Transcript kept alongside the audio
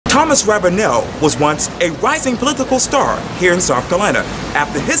Thomas Ravenel was once a rising political star here in South Carolina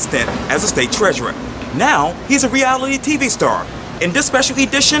after his stint as a state treasurer. Now, he's a reality TV star. In this special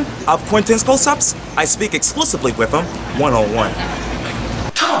edition of Quintin's Close-Ups, I speak exclusively with him one-on-one.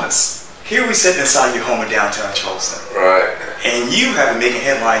 Thomas, here we sit inside your home in downtown Charleston. Right. And you have been making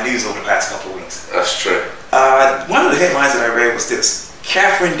headline news over the past couple of weeks. That's true. One of the headlines that I read was this: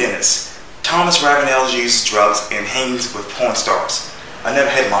 Catherine Dennis, Thomas Ravenel uses drugs and hangs with porn stars.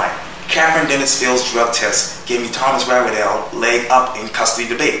 Another headline: Catherine Dennis fails drug test, giving Thomas Ravenel leg up in custody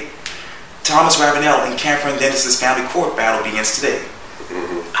debate. Thomas Ravenel and Catherine Dennis's family court battle begins today.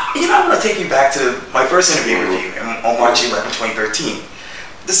 You know, I want to take you back to my first interview with you on March 11, 2013.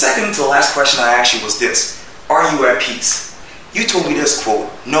 The second to the last question I asked you was this: are you at peace? You told me this,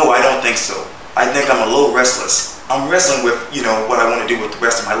 quote, "No, I don't think so. I think I'm a little restless. I'm wrestling with, what I want to do with the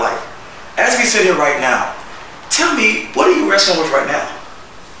rest of my life." As we sit here right now, tell me, what are you wrestling with right now?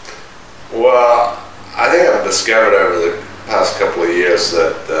 Well, I think I've discovered over the past couple of years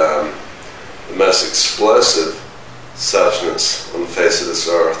that the most explosive substance on the face of this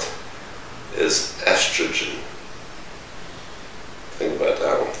earth is estrogen. Think about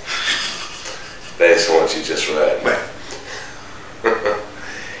that one. Based on what you just read. Right.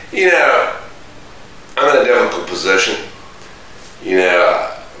 I'm in a difficult position.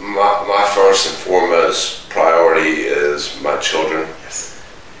 My first and foremost priority is my children. Yes.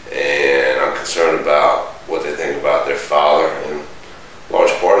 And I'm concerned about what they think about their father, and a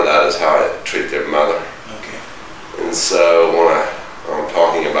large part of that is how I treat their mother. Okay. And so when I'm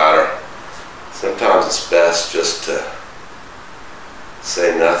talking about her, sometimes it's best just to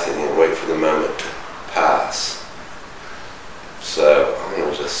say nothing and wait for the moment to pass. So I'm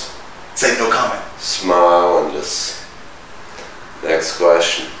going to just say no comment. Smile and just next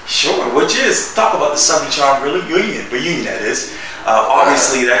question. Sure. Which is talk about the Southern Charm reunion that is.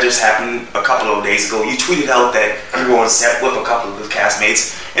 Obviously, that just happened a couple of days ago. You tweeted out that you were on set with a couple of the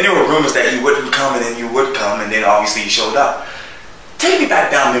castmates, and there were rumors that you wouldn't come, and then you would come, and then obviously you showed up. Take me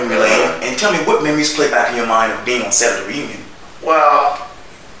back down memory lane and tell me what memories play back in your mind of being on set of the reunion. Well,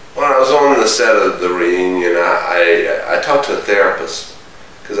 when I was on the set of the reunion, I talked to a therapist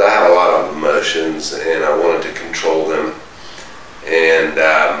because I had a lot of emotions and I wanted to control them. And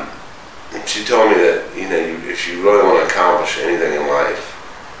she told me that if you really want to accomplish anything in life,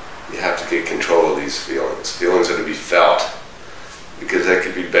 you have to get control of these feelings. Feelings are to be felt because they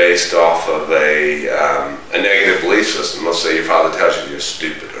could be based off of a negative belief system. Let's say your father tells you you're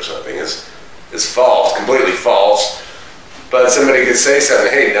stupid or something. It's false, completely false. But somebody could say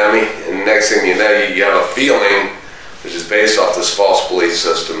something, "Hey, dummy," and the next thing you know, you have a feeling which is based off this false belief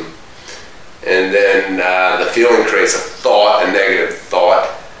system. And then the feeling creates a thought, a negative thought,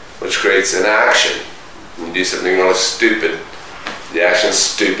 which creates an action. When you do something really stupid, the action is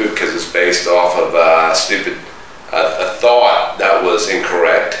stupid because it's based off of a thought that was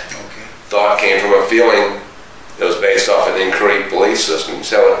incorrect. Okay. Thought came from a feeling that was based off an incorrect belief system.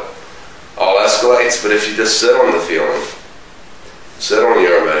 So it all escalates, but if you just sit on the feeling, sit on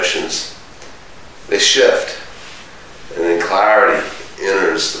your emotions, they shift. And then clarity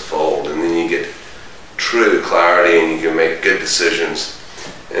enters the fold, and then you get true clarity and you can make good decisions.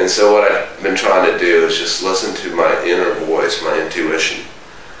 And so what I've been trying to do is just listen to my inner voice, my intuition.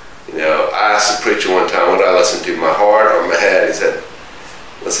 I asked the preacher one time, what do I listen to, my heart or my head? He said,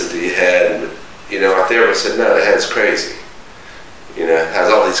 listen to your head. And, my therapist said, no, the head's crazy. It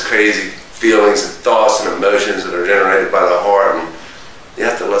has all these crazy feelings and thoughts and emotions that are generated by the heart, and you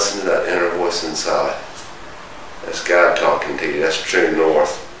have to listen to that inner voice inside. That's God talking to you. That's true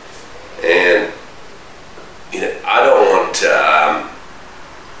north. And I don't want to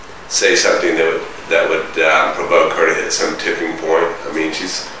say something that would provoke her to hit some tipping point. I mean,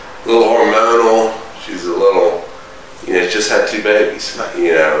 she's a little hormonal. She's a little, she's just had 2 babies. She's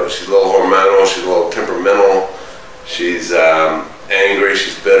a little hormonal. She's a little temperamental. She's angry.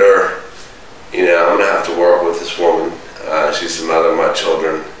 She's bitter. I'm gonna have to work with this woman. She's the mother of my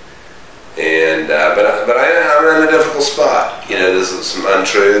children. And but I'm in a difficult spot. There's some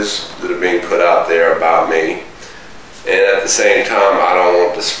untruths that are being put out there about me, and at the same time, I don't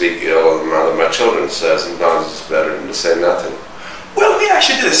want to speak ill of the mother of my children. So sometimes it's better than to say nothing. Well, let me ask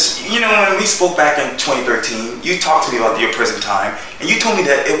you this. When we spoke back in 2013, you talked to me about your prison time, and you told me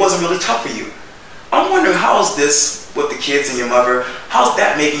that it wasn't really tough for you. I'm wondering, how is this with the kids and your mother? How's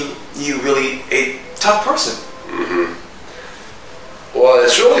that making you really a tough person? Mm-hmm. Well,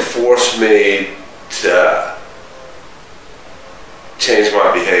 it's really forced me to change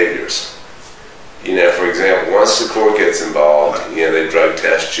my behaviors. For example, once the court gets involved, they drug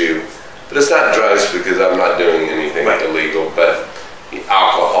test you. But it's not drugs because I'm not doing anything illegal, but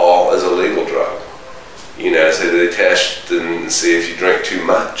alcohol So they test and see if you drink too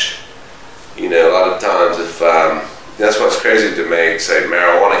much. A lot of times if, that's what's crazy to make, say,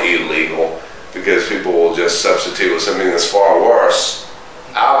 marijuana illegal, because people will just substitute with something that's far worse,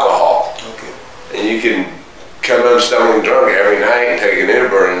 alcohol. Okay. And you can come home stumbling drunk every night and take an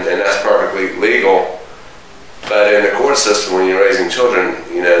Uber, and that's perfectly legal. But in the court system, when you're raising children,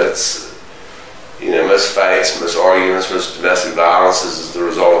 that's, most fights, most arguments, most domestic violence is the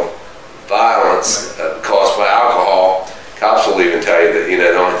result of violence caused by alcohol. Cops will even tell you that,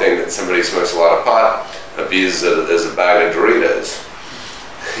 the only thing that somebody who smokes a lot of pot abuses is a bag of Doritos.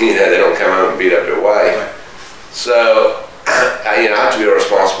 They don't come home and beat up your wife. So, I have to be a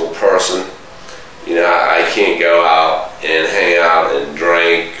responsible person. I can't go out and hang out and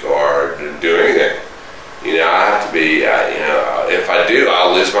drink or do anything. I have to be, if I do,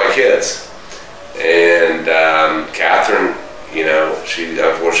 I'll lose my kids. And Catherine, she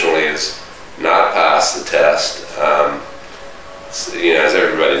unfortunately has not passed the test. As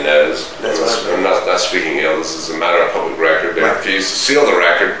everybody knows, I'm not speaking ill. This is a matter of public record. They refused to seal the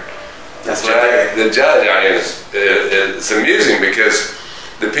record. The judge, it's amusing because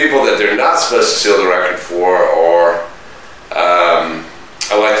the people that they're not supposed to seal the record for are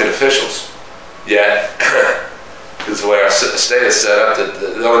elected officials. Yet, because the way our state is set up, that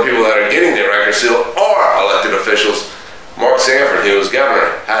the only people that are getting their record sealed are elected officials. Mark Sanford, who was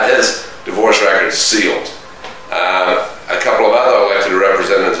governor, had his divorce record sealed. A couple of other elected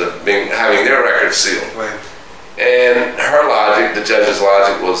representatives having their records sealed. Right. And her logic, the judge's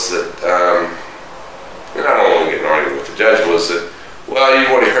logic, was that, and I don't want to get in an argument with the judge, was that, well, you've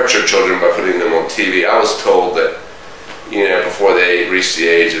already hurt your children by putting them on TV. I was told that, before they reach the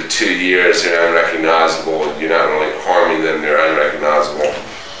age of 2 years, they're unrecognizable. You're not really harming them, they're unrecognizable.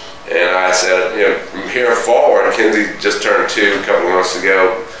 And I said, from here forward, Kinsey just turned 2 a couple of months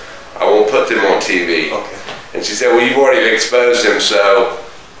ago, I won't put them on TV. Okay. And she said, well, you've already exposed him, so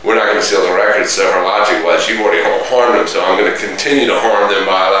we're not going to seal the records. So her logic was, you've already harmed them, so I'm going to continue to harm them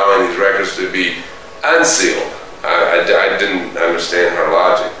by allowing these records to be unsealed. I didn't understand her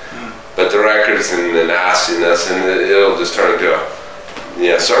logic. But the records and the nastiness, and it'll just turn into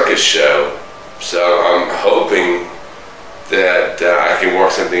a circus show. So I'm hoping that I can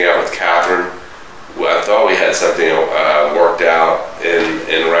work something out with Catherine. Well, I thought we had something worked out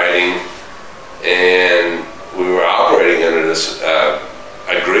in writing, and we were operating under this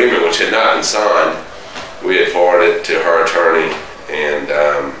agreement, which had not been signed. We had forwarded it to her attorney, and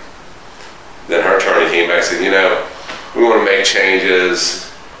then her attorney came back and said, we want to make changes.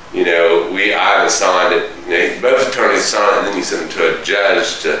 I haven't signed it. Both attorneys signed it, and then you send it to a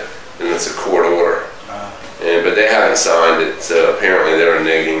judge, and it's a court order. But they haven't signed it, so apparently they're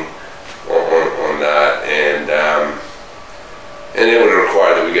reneging on that, and it would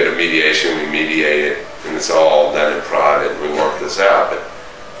require that we get a mediation. We mediate it, and it's all done in private, and we work this out. But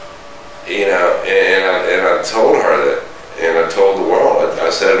and I told her that, and I told the world. I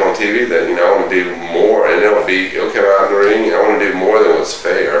said it on TV that I want to do more, and it'll come out in the ring. I want to do more than what's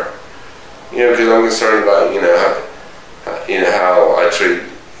fair. Because I'm concerned about how I treat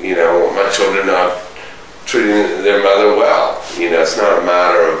my children, not treating their mother well. It's not a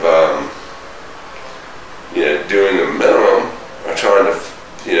matter of doing the minimum or trying to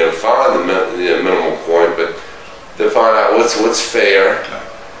find the minimal point, but to find out what's fair.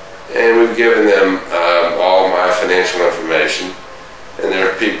 And we've given them all my financial information, and there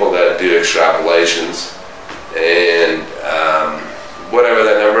are people that do extrapolations, and whatever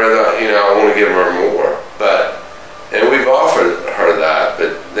that number is, I want to give her more. And we've offered her that,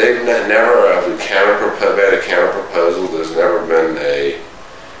 but they've never had a counter proposal. There's never been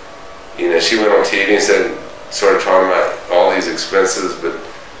she went on TV and started talking about all these expenses, but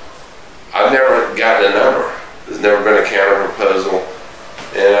I've never gotten a number. There's never been a counter proposal.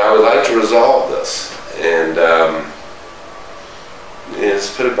 And I would like to resolve this, and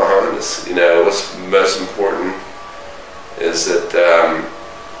let's put it behind us. What's most important is that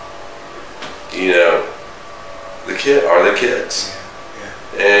the kids.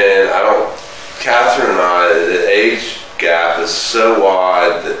 And Catherine and I, the age gap is so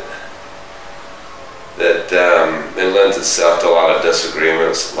wide that it lends itself to a lot of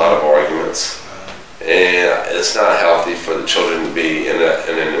disagreements, a lot of arguments. And it's not healthy for the children to be in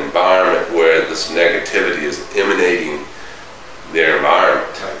an environment where this negativity is emanating their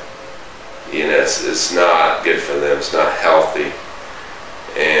environment. It's not good for them. It's not healthy.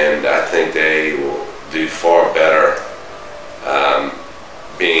 And I think they will do far better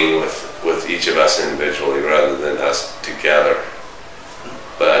being with each of us individually rather than us together.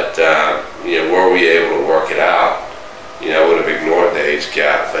 But were we able to work it out? I would have ignored the age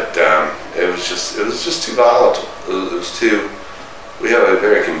gap, but it was was just too volatile. It was too. We have a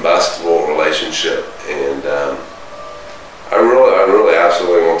very combustible relationship, and I really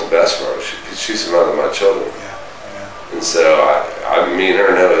absolutely want the best for her. She's the mother of my children. And so me and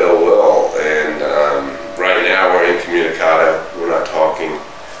her know ill will, and right now we're incommunicado. We're not talking,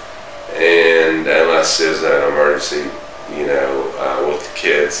 and unless there's an emergency, with the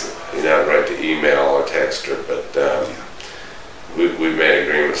kids, I'd write to email or text her. But we've made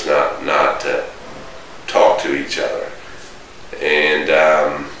agreements not to talk to each other, and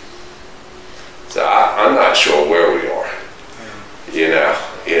so I'm not sure where we are.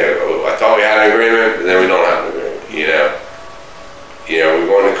 I thought we had an agreement, but then we don't have an agreement. We're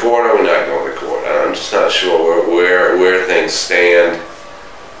going to court or we're not going to court. I'm just not sure where things stand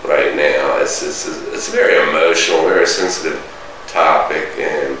right now. It's a very emotional, very sensitive topic,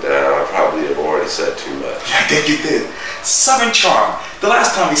 and I probably have already said too much. I think you did. Southern Charm. The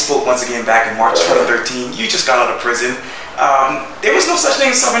last time we spoke, once again, back in March 2013, you just got out of prison. There was no such thing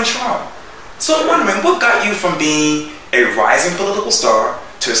as Southern Charm. So I'm wondering, what got you from being a rising political star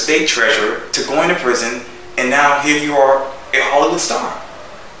to a state treasurer to going to prison, and now here you are, a Hollywood star?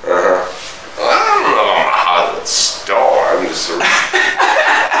 Well, I don't know I'm a Hollywood star. I'm just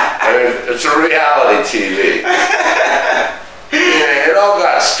it's a reality TV. It all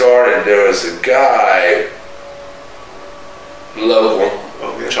got started. There was a guy, local,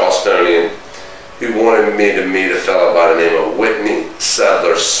 Charlestonian, who wanted me to meet a fellow by the name of Whitney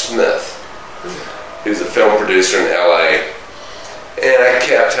Sudler-Smith, who's a film producer in LA. And I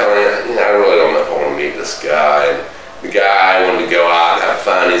kept telling him, I really don't know if I want to meet this guy. And the guy wanted to go out and have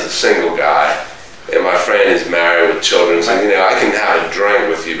fun. He's a single guy. And my friend is married with children. So, I can have a drink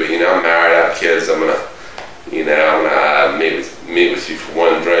with you, but, I'm married, I have kids. I'm going to, meet with you for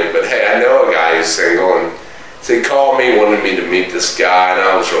one drink. But, hey, I know a guy who's single. And so he called me, wanted me to meet this guy. And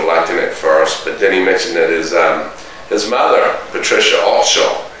I was reluctant at first. But then he mentioned that his mother, Patricia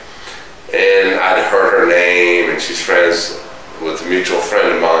Altshaw, and I'd heard her name, and she's friends with a mutual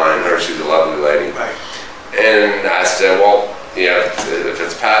friend of mine. She's a lovely lady. Right. And I said, well, if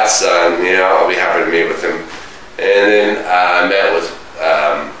it's Pat's son, I'll be happy to meet with him. And then I met with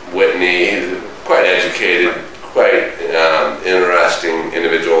Whitney. He's quite educated, quite interesting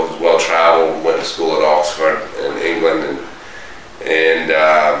individual. He's well-traveled, went to school at Oxford in England, and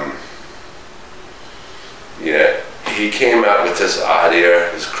he came up with this idea,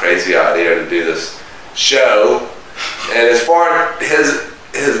 this crazy idea to do this show. And as far his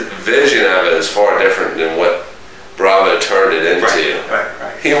vision of it is far different than what Bravo turned it into.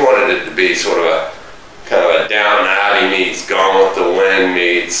 Right. He wanted it to be sort of a kind of a Downton Abbey meets Gone with the Wind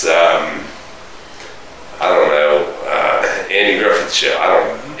meets Andy Griffith show.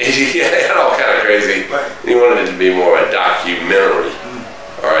 He had all kind of crazy. Right. He wanted it to be more of a documentary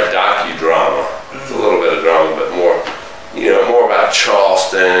or a docudrama. It's a little bit of drama, but more about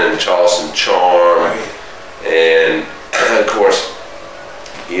Charleston charm. Right. And of course,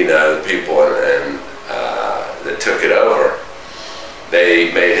 the people that took it over,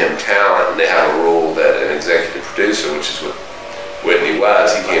 they made him talent, and they have a rule that an executive producer, which is what Whitney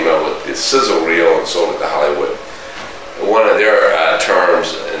was, he came up with the sizzle reel and sold it to Hollywood. One of their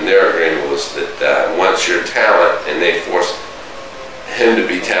terms in their agreement was that once you're talent and they forced him to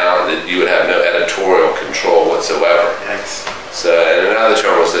be talented, you would have no editorial control whatsoever. Yes. So, and another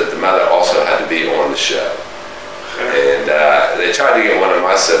term was that the mother also had to be on the show. And they tried to get one of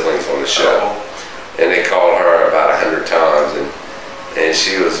my siblings on the show, and they called her about 100 times, and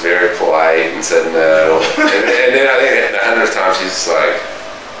she was very polite and said no. and then I think at the 100th time she's just like,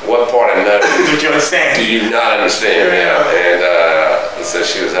 "What part of no Did you understand? do you not understand?" And so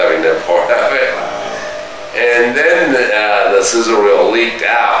she was having no part of it. And then the sizzle reel leaked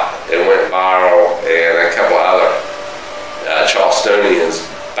out and went viral, and a couple other Charlestonians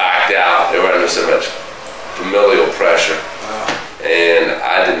backed out. They were under so much familial pressure. And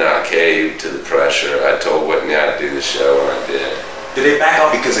I did not cave to the pressure. I told Whitney I'd do the show, and I did. Did they back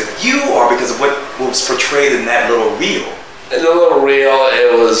out because of you or because of what was portrayed in that little reel? In the little reel,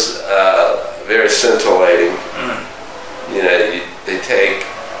 it was very scintillating. They take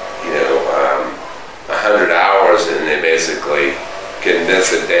 100 hours and they basically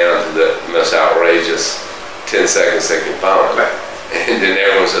condense it down to the most outrageous 10 seconds they can find. Right. And then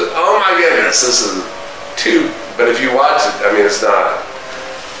everyone says, "Oh my goodness, this is too." But if you watch it, it's not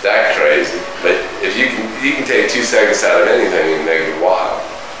that crazy. But if you can take 2 seconds out of anything and make it wild.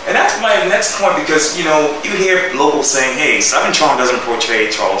 And that's my next point, because you hear locals saying, "Hey, Southern Charm doesn't portray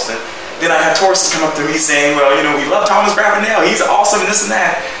Charleston." Then I have tourists come up to me saying, "Well, we love Thomas Ravenel. He's awesome, and this and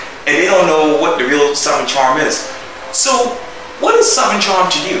that," and they don't know what the real Southern Charm is. So, what is Southern Charm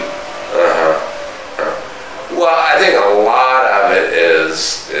to you? Well, I think a lot of it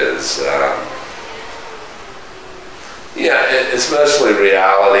is it's mostly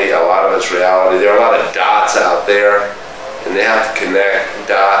reality. A lot of it's reality. There are a lot of dots out there, and they have to connect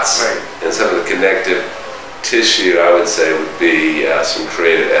dots. Right. And some of the connective tissue, I would say, would be some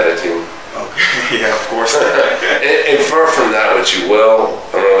creative editing. Okay. Yeah, of course. Infer from that what you will.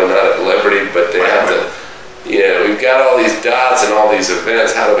 I'm really not at liberty, but they have to. We've got all these dots and all these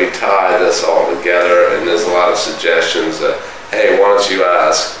events. How do we tie this all together? And there's a lot of suggestions that, hey, why don't you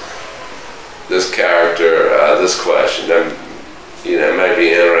ask this character this question? It might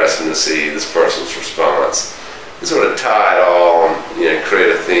be interesting to see this person's response. And sort of tie it all, and,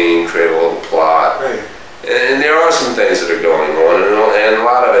 create a theme, create a little plot. Right. And there are some things that are going on, and a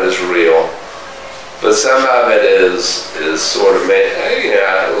lot of it is real. But some of it is sort of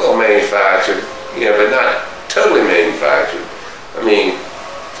a little manufactured, but not totally manufactured. I mean,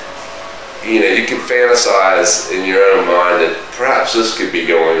 you can fantasize in your own mind that perhaps this could be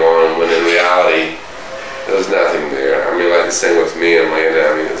going on, when in reality, there was nothing there. I mean, like this thing with me and Landa,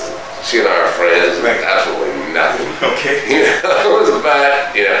 I mean, she and I are friends, right. Absolutely nothing. Okay. It was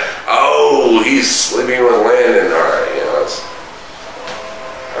about, oh, he's sleeping with Landon, or,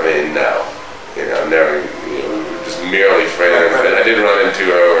 no. Never, we were just merely friends. Right. I did run into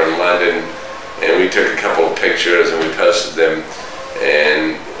her over in London, and we took a couple of pictures and we posted them,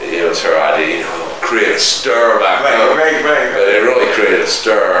 and it was her idea, create a stir back home. Right. But it really created a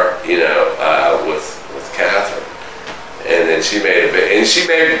stir, with Catherine. And then she made a bit, and she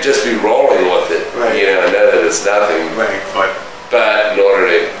may just be rolling with it, right. I know that it's nothing. Right, but in order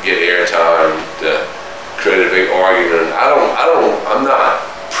to get airtime, to create a big argument, I'm not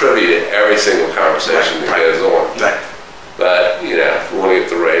privy to every single conversation that goes on. Right. But, if we want to get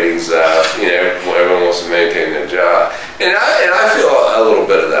the ratings up, everyone wants to maintain their job. And I feel a little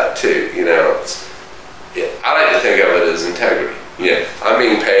bit of that too, I like to think of it as integrity. Yeah, I'm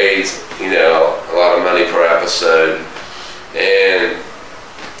being paid, a lot of money per episode, and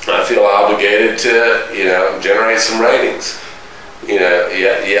I feel obligated to, generate some ratings.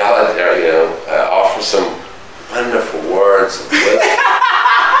 Offer some wonderful words of wisdom.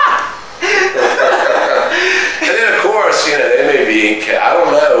 And then, of course, they may be, I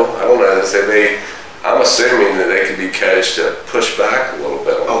don't know this, I'm assuming that they could be coached to push back a little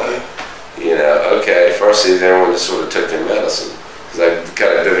bit on that. Okay, first season everyone just sort of took their medicine, because I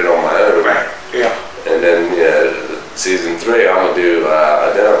kind of did it on my own. Right, yeah. And then, season 3, I'm going to do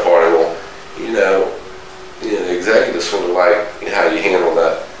a dinner party. Well, the executives sort of like how you handle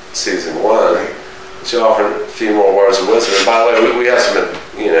that season 1. Right. She offered a few more words of wisdom. And by the way, we have some,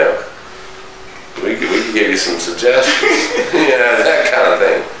 we could give you some suggestions, that kind of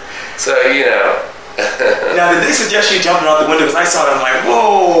thing. So, Now, did they suggest you jumping out the window? Because I saw it, I'm like,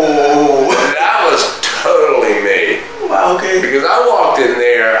 whoa. That was totally me. Wow, okay. Because I walked in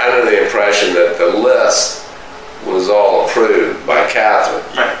there under the impression that the list was all approved by Catherine.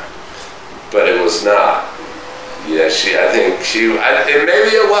 Right. But it was not. And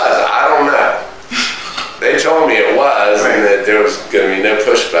maybe it was, I don't know. They told me it was, right. And that there was going to be no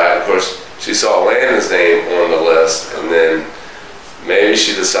pushback. Of course, she saw Landon's name on the list, and then maybe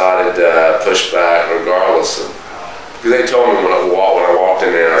she decided to push back regardless of, because they told me when I walked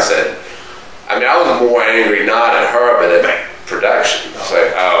in there, and I said, I was more angry not at her, but at production. It's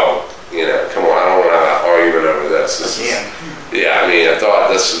like, come on, I don't want to have an argument over this. I thought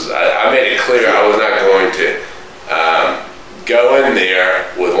this was, I made it clear I was not going to go in there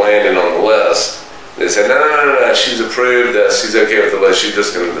with Landon on the list. They said, no, she's approved this, she's okay with the list, she's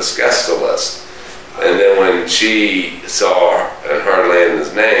just going to discuss the list. And then when she saw and heard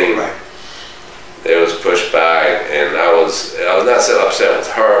Landon's name, right. There was pushback, and I was not so upset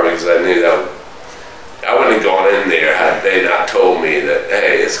with her, because I knew that I wouldn't have gone in there had they not told me that,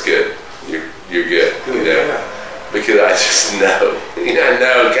 hey, it's good, you're good, because I just know, I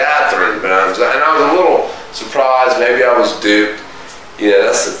know Catherine, and I was a little surprised, maybe I was duped.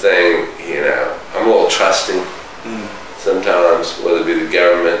 That's the thing, I'm a little trusting sometimes, whether it be the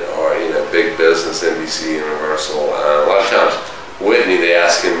government or, big business, NBC, Universal. A lot of times, Whitney, they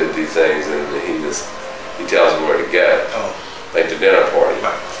ask him to do things, and he tells them where to go. Like the dinner party.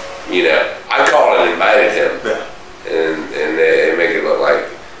 Right. I called and invited him, and they make it look like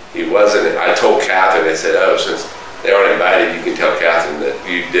he wasn't. I told Catherine, they said, since they aren't invited, you can tell Catherine that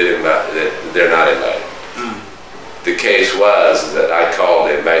you did invite, that they're not invited. The case was that I called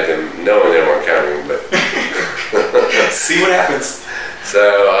to invite them knowing they weren't coming, but see what happens. So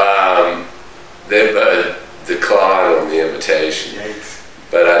they both declined on the invitation. Yikes.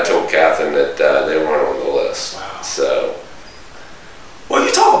 But I told Catherine that they weren't on the list. Wow. So. Well,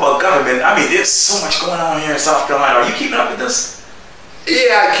 you talk about government. have been. I mean, there's so much going on here in South Carolina. Are you keeping up with this?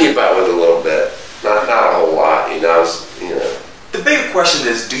 Yeah, I keep up with it a little bit. Not a whole lot, you know. The big question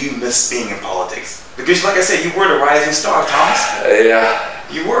is, do you miss being in politics? Because, like I said, you were the rising star, Thomas. Yeah.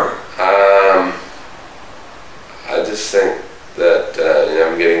 You were. I just think that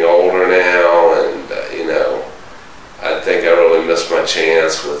I'm getting older now, and I think I really missed my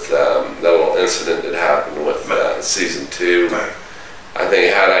chance with that little incident that happened with season 2. Right. I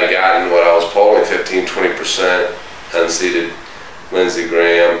think had I gotten what I was polling, 15-20% unseated Lindsey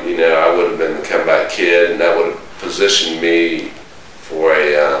Graham, I would have been the comeback kid, and that would have positioned me for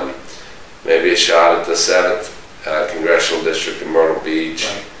maybe a shot at the 7th congressional district in Myrtle Beach.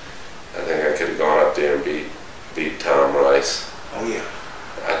 Right. I think I could have gone up there and beat Tom Rice. Oh yeah.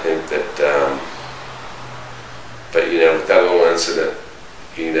 I think that, but with that little incident,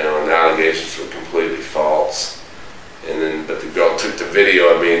 and the allegations were completely false. But the girl took the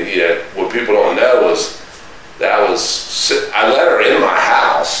video. I mean, what people don't know was I let her in my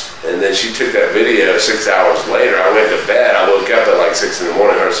house, and then she took that video 6 hours later. I went to bed. I woke up at like 6 in the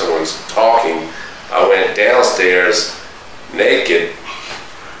morning, heard someone's talking. I went downstairs naked,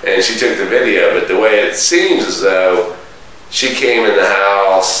 and she took the video. But the way it seems as though she came in the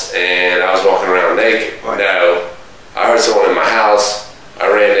house and I was walking around naked. Right. No, I heard someone in my house. I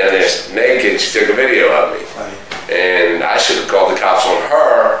ran down there naked. She took a video of me. Right. And I should have called the cops on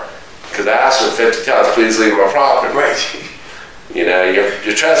her, because I asked her 50 times, please leave my property. Right.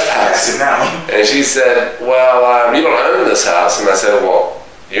 You're trespassing. Now. And she said, well, you don't own this house. And I said, well,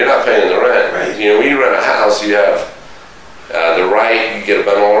 you're not paying the rent. Right. When you rent a house, you have the right, you get a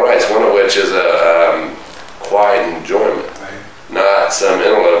bundle of rights, one of which is a quiet enjoyment. Right. Not some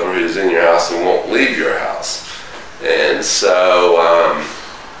interloper who's in your house and won't leave your house. And so,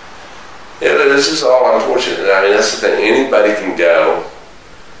 it's just all unfortunate. I mean, that's the thing. Anybody can go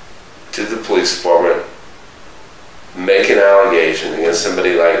to the police department, make an allegation against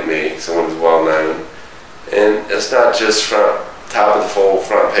somebody like me, someone who's well known, and it's not just top of the full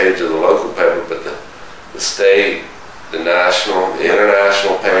front page of the local paper, but the state, the national, the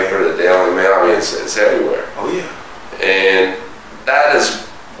international paper, the Daily Mail. I mean, it's everywhere. Oh yeah. And that is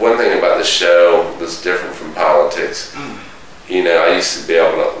one thing about the show that's different from politics. I used to be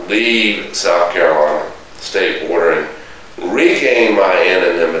able to leave South Carolina state border and regain my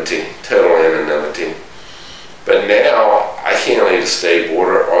anonymity, total anonymity. But now I can't leave the state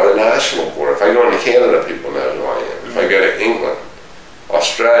border or the national border. If I go into Canada, people know who I am. If I go to England,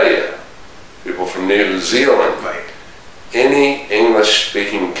 Australia, people from New Zealand, Right. any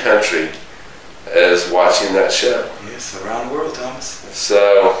English-speaking country is watching that show. Yes, around the world, Thomas.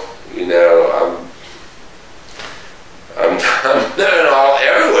 So, I'm known all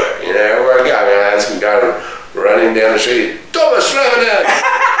everywhere. Everywhere I go. I mean, I had some guy running down the street, Thomas Ravenel,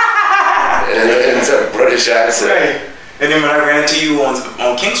 in some British accent. Right. And then when I ran into you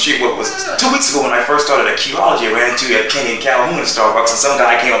on King Street, what was 2 weeks ago when I first started at Qology, I ran into you at Kenny and Calhoun in Starbucks, and some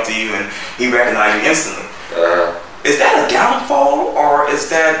guy came up to you and he recognized you instantly. Is that a downfall, or is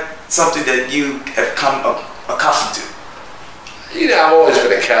that something that you have come accustomed to? I've always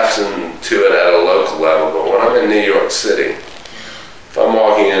been accustomed to it at a local level, but when I'm in New York City, if I'm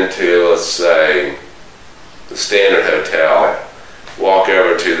walking into, let's say, the Standard Hotel, walk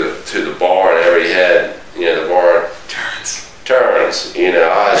over to the bar, and every head, the bar turns.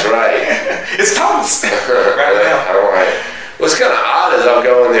 That's right. It's Thomas. Right now. I'm like, what's kind of odd is I'll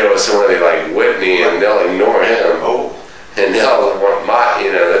go in there with somebody like Whitney, and they'll ignore him. Oh. And they'll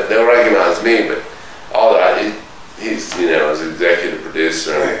recognize me, but although he's, as executive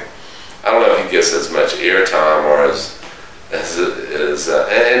producer, Right. I don't know if he gets as much airtime or and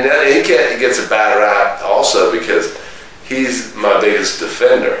he gets a bad rap also because he's my biggest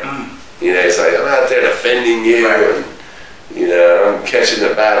defender. He's like, I'm out there defending you, right. and I'm catching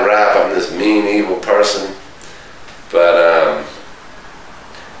a bad rap. I'm this mean, evil person, but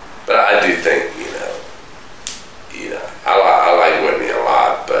I do think I like Whitney a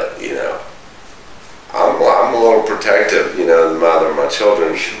lot, but I'm a little protective, the mother of my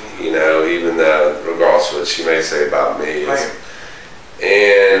children, even though, regardless of what she may say about me. Right.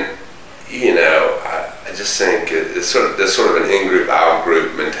 And, I just think there's sort of an in-group,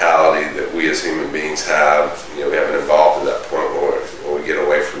 out-group mentality that we as human beings have. We haven't evolved to that point where we get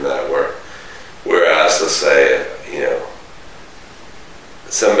away from that, whereas, let's say,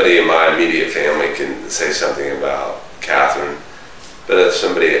 somebody in my immediate family can say something about Catherine, but if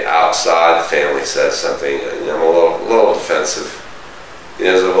somebody outside the family says something, I'm a little defensive.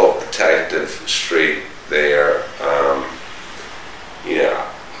 There's a little protective streak there.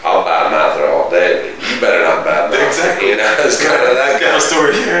 I'll badmouth her all day, but you better not badmouth exactly. You know, it's kind of that kind of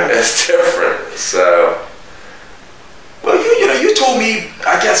story. Yeah. It's different. So, well, you told me,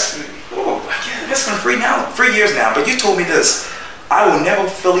 I guess it's been 3 years now, but you told me this: I will never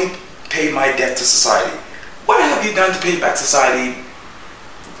fully pay my debt to society. What have you done to pay back society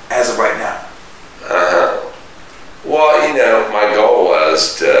as of right now? Well, you know, my goal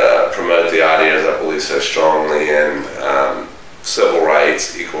was to promote the ideas I believe so strongly in civil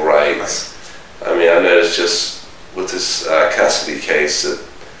rights, equal rights. Right. I mean, I noticed just with this custody case that,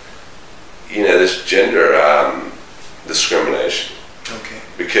 you know, this gender discrimination. Okay.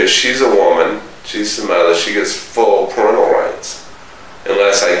 Because she's a woman, she's the mother, she gets full parental rights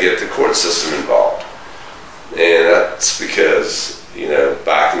unless I get the court system involved. And that's because, you know,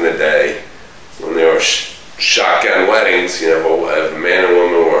 back in the day when there were shotgun weddings, you know, if a man and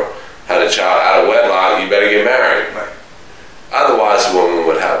woman had a child out of wedlock, you better get married. Right. Otherwise, the woman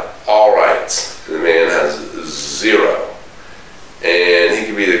would have all rights, and the man has zero. And he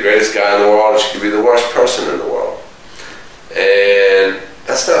could be the greatest guy in the world, or she could be the worst person in the world. And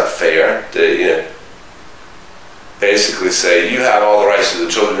that's not fair to, you know, basically say you have all the rights to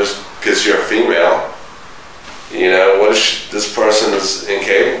the children just because you're a female. You know, what if this person is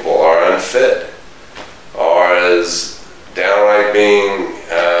incapable or unfit or is downright being,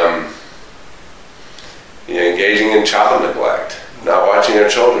 you know, engaging in child neglect, not watching her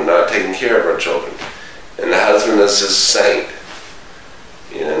children, not taking care of her children. And the husband is just saint.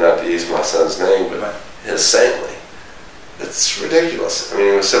 You know, not to use my son's name, but his saintly. It's ridiculous. I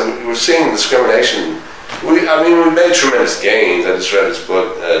mean, so we're seeing discrimination. We made tremendous gains. I just read his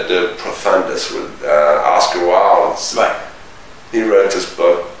book, De Profundis, with Oscar Wilde. Right. He wrote this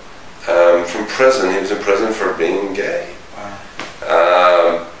book from prison. He was in prison for being gay. Wow.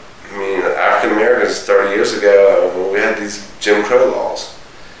 I mean, African Americans 30 years ago, we had these Jim Crow laws.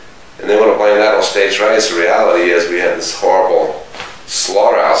 And they want to blame that on states' rights. The reality is we had this horrible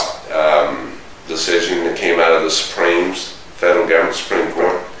slaughterhouse decision that came out of the federal government, Supreme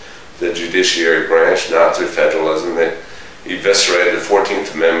Court, the judiciary branch, not through federalism. They eviscerated the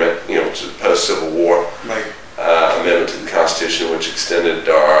 14th Amendment, you know, which is post-Civil War amendment to the Constitution, which extended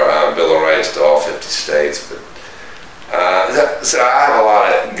our Bill of Rights to all 50 states. But so I have a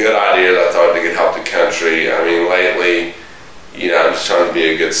lot of good ideas I thought that could help the country. I mean, lately, you know, I'm just trying to be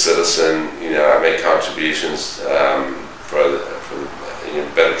a good citizen. You know, I make contributions for the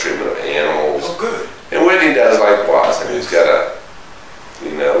better treatment of animals. Oh, good. And Whitney does likewise. I mean, he's got a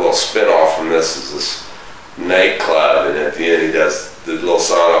little spin-off from this is this nightclub, and at the end he does the little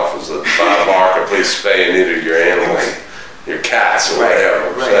sign-off was a Bob Barker, please spay and neuter your animals, your cats or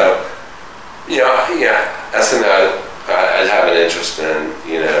whatever. Right. So, you know, yeah, that's an I'd have an interest in,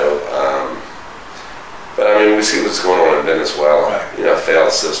 you know. But I mean, we see what's going on in Venezuela. Right. You know,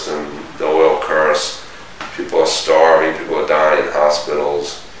 failed system, the oil curse. People are starving. People are dying in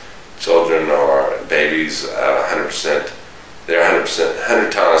hospitals. Children or babies, 100%. They're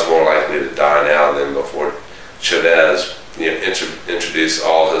 100 times more likely to die now than before Chavez, you know, introduced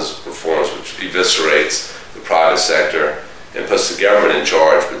all his reforms, which eviscerates the private sector and puts the government in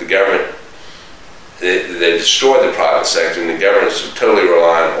charge. But the government, they destroyed the private sector, and the government is totally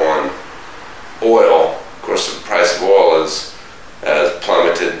reliant on oil. Of course, the price of oil has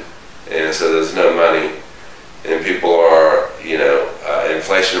plummeted, and so there's no money. And people are, you know,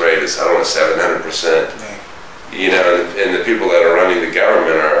 inflation rate is, I don't know, 700%. You know, and the people that are running the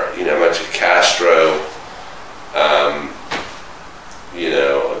government are, you know, much of Castro, you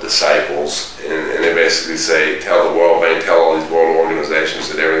know, disciples. And they basically say, tell the World Bank, tell all these world organizations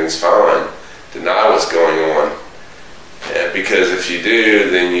that everything's fine. Deny what's going on. Because if you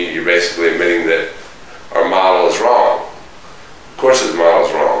do, then you're basically admitting that our model is wrong. Of course the model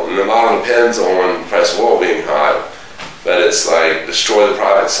is wrong. And the model depends on the price of oil being high, but it's like destroy the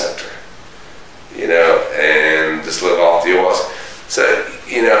private sector, you know, and just live off the oil. So,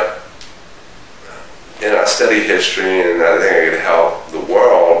 you know, and I study history, and I think I could help the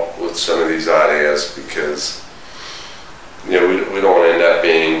world with some of these ideas because, you know, we don't want to end up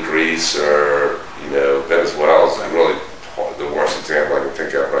being Greece or, you know, Venezuela is really the worst example I can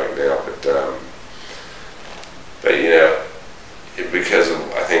think of right now. But you know, because of,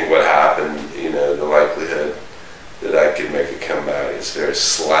 I think, what happened, you know, the likelihood that I could make a comeback is very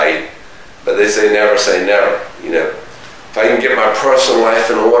slight. But they say never say never. You know, if I can get my personal life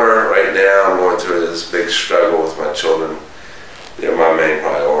in order right now, I'm going through this big struggle with my children. They're my main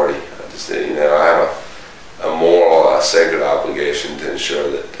priority. I just, you know, I have a moral, sacred obligation to ensure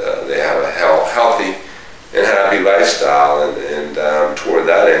that they have a healthy and happy lifestyle. And toward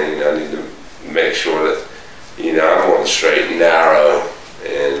that end, you know, I need to make sure that, you know, I'm on the straight and narrow,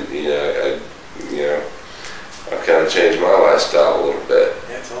 and you know, I've changed my lifestyle a little bit.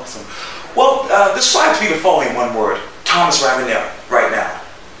 That's awesome. Well, describe to me the following in one word. Thomas Ravenel, right now.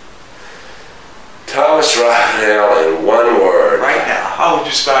 Thomas Ravenel in one word. Right now. How would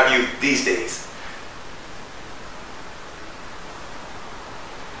you describe you these days?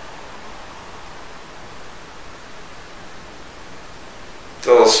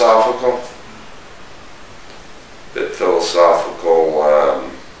 Philosophical. Bit philosophical.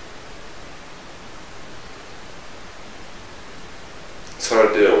 It's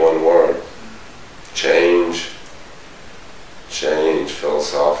hard to do in one word. Change,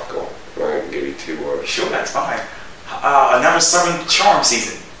 philosophical. I can give you 2 words. Sure, that's fine. A number 7 charm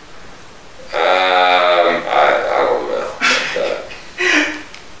season. I don't know about that.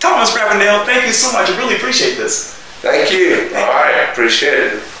 Thomas Ravenel, thank you so much. I really appreciate this. Thank you. All right,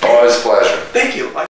 appreciate it. Always a pleasure. Thank you.